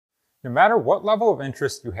No matter what level of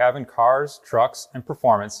interest you have in cars, trucks, and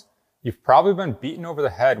performance, you've probably been beaten over the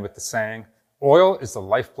head with the saying, oil is the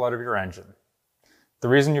lifeblood of your engine. The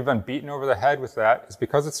reason you've been beaten over the head with that is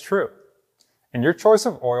because it's true. And your choice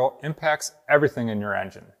of oil impacts everything in your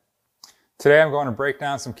engine. Today I'm going to break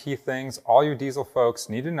down some key things all you diesel folks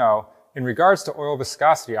need to know in regards to oil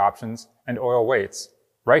viscosity options and oil weights,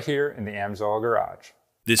 right here in the AMSOIL Garage.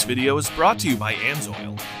 This video is brought to you by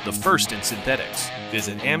AMSOIL, the first in synthetics.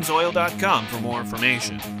 Visit AMSOIL.com for more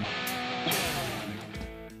information.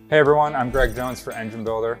 Hey everyone, I'm Greg Jones for Engine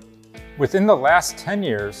Builder. Within the last 10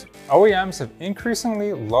 years, OEMs have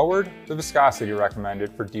increasingly lowered the viscosity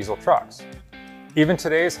recommended for diesel trucks. Even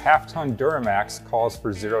today's half-ton Duramax calls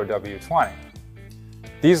for 0W20.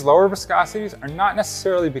 These lower viscosities are not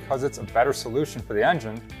necessarily because it's a better solution for the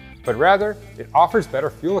engine, but rather it offers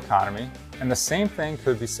better fuel economy, and the same thing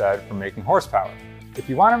could be said for making horsepower. If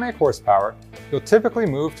you want to make horsepower, you'll typically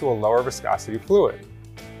move to a lower viscosity fluid.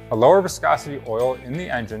 A lower viscosity oil in the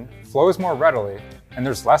engine flows more readily, and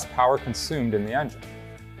there's less power consumed in the engine.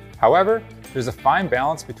 However, there's a fine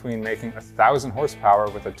balance between making 1,000 horsepower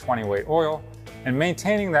with a 20-weight oil and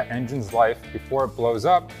maintaining that engine's life before it blows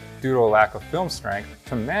up due to a lack of film strength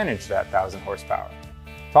to manage that 1,000 horsepower.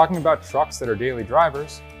 Talking about trucks that are daily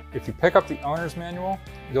drivers, if you pick up the owner's manual,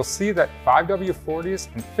 you'll see that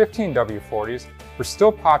 5W40s and 15W40s were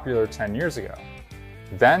still popular 10 years ago.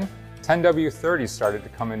 Then, 10W30s started to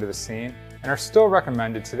come into the scene and are still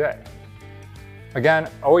recommended today. Again,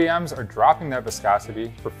 OEMs are dropping that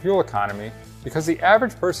viscosity for fuel economy because the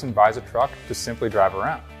average person buys a truck to simply drive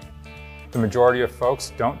around. The majority of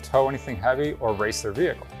folks don't tow anything heavy or race their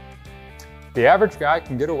vehicle. The average guy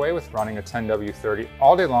can get away with running a 10W30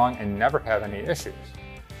 all day long and never have any issues.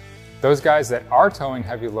 Those guys that are towing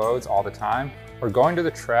heavy loads all the time or going to the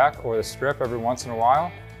track or the strip every once in a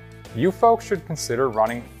while, you folks should consider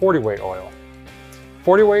running 40-weight oil.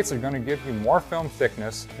 40 weights are going to give you more film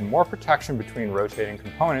thickness and more protection between rotating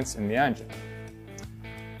components in the engine.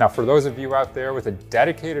 Now for those of you out there with a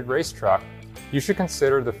dedicated race truck, you should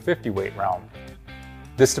consider the 50-weight realm.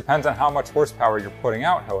 This depends on how much horsepower you're putting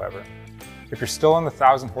out, however. If you're still in the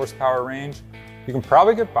 1,000 horsepower range, you can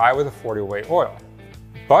probably get by with a 40-weight oil.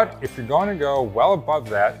 But if you're going to go well above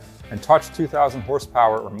that and touch 2,000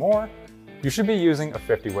 horsepower or more, you should be using a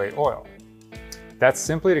 50-weight oil. That's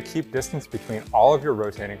simply to keep distance between all of your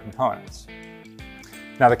rotating components.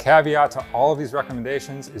 Now the caveat to all of these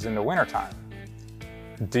recommendations is in the wintertime.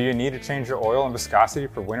 Do you need to change your oil and viscosity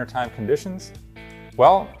for wintertime conditions?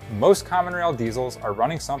 Well, most common rail diesels are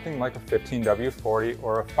running something like a 15W40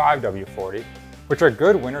 or a 5W40, which are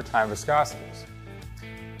good wintertime viscosities.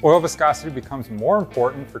 Oil viscosity becomes more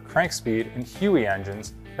important for crank speed in HUE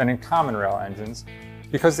engines than in common rail engines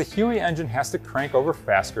because the HUE engine has to crank over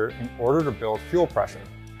faster in order to build fuel pressure.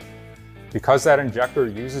 Because that injector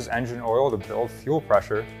uses engine oil to build fuel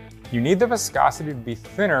pressure, you need the viscosity to be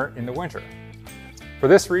thinner in the winter. For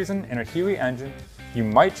this reason, in a HUE engine, you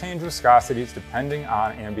might change viscosities depending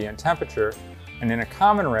on ambient temperature, and in a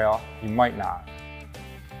common rail, you might not.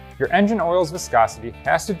 Your engine oil's viscosity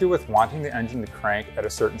has to do with wanting the engine to crank at a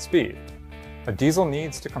certain speed. A diesel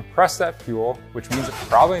needs to compress that fuel, which means it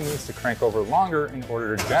probably needs to crank over longer in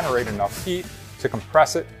order to generate enough heat to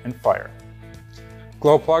compress it and fire.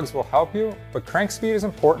 Glow plugs will help you, but crank speed is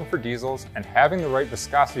important for diesels and having the right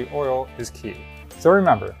viscosity oil is key. So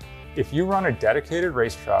remember, if you run a dedicated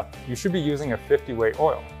race truck, you should be using a 50-weight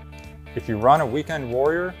oil. If you run a weekend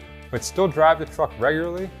warrior, but still drive the truck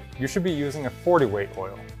regularly, you should be using a 40-weight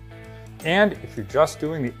oil. And if you're just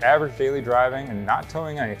doing the average daily driving and not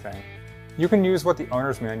towing anything, you can use what the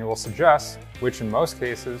owner's manual suggests, which in most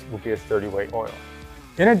cases will be a 30-weight oil.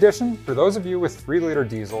 In addition, for those of you with 3-liter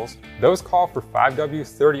diesels, those call for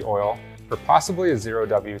 5W30 oil or possibly a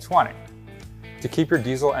 0W20. To keep your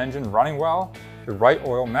diesel engine running well, the right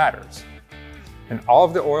oil matters. And all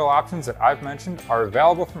of the oil options that I've mentioned are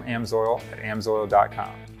available from AMSOIL at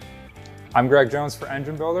AMSOIL.com. I'm Greg Jones for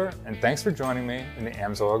Engine Builder, and thanks for joining me in the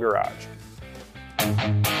AMSOIL Garage.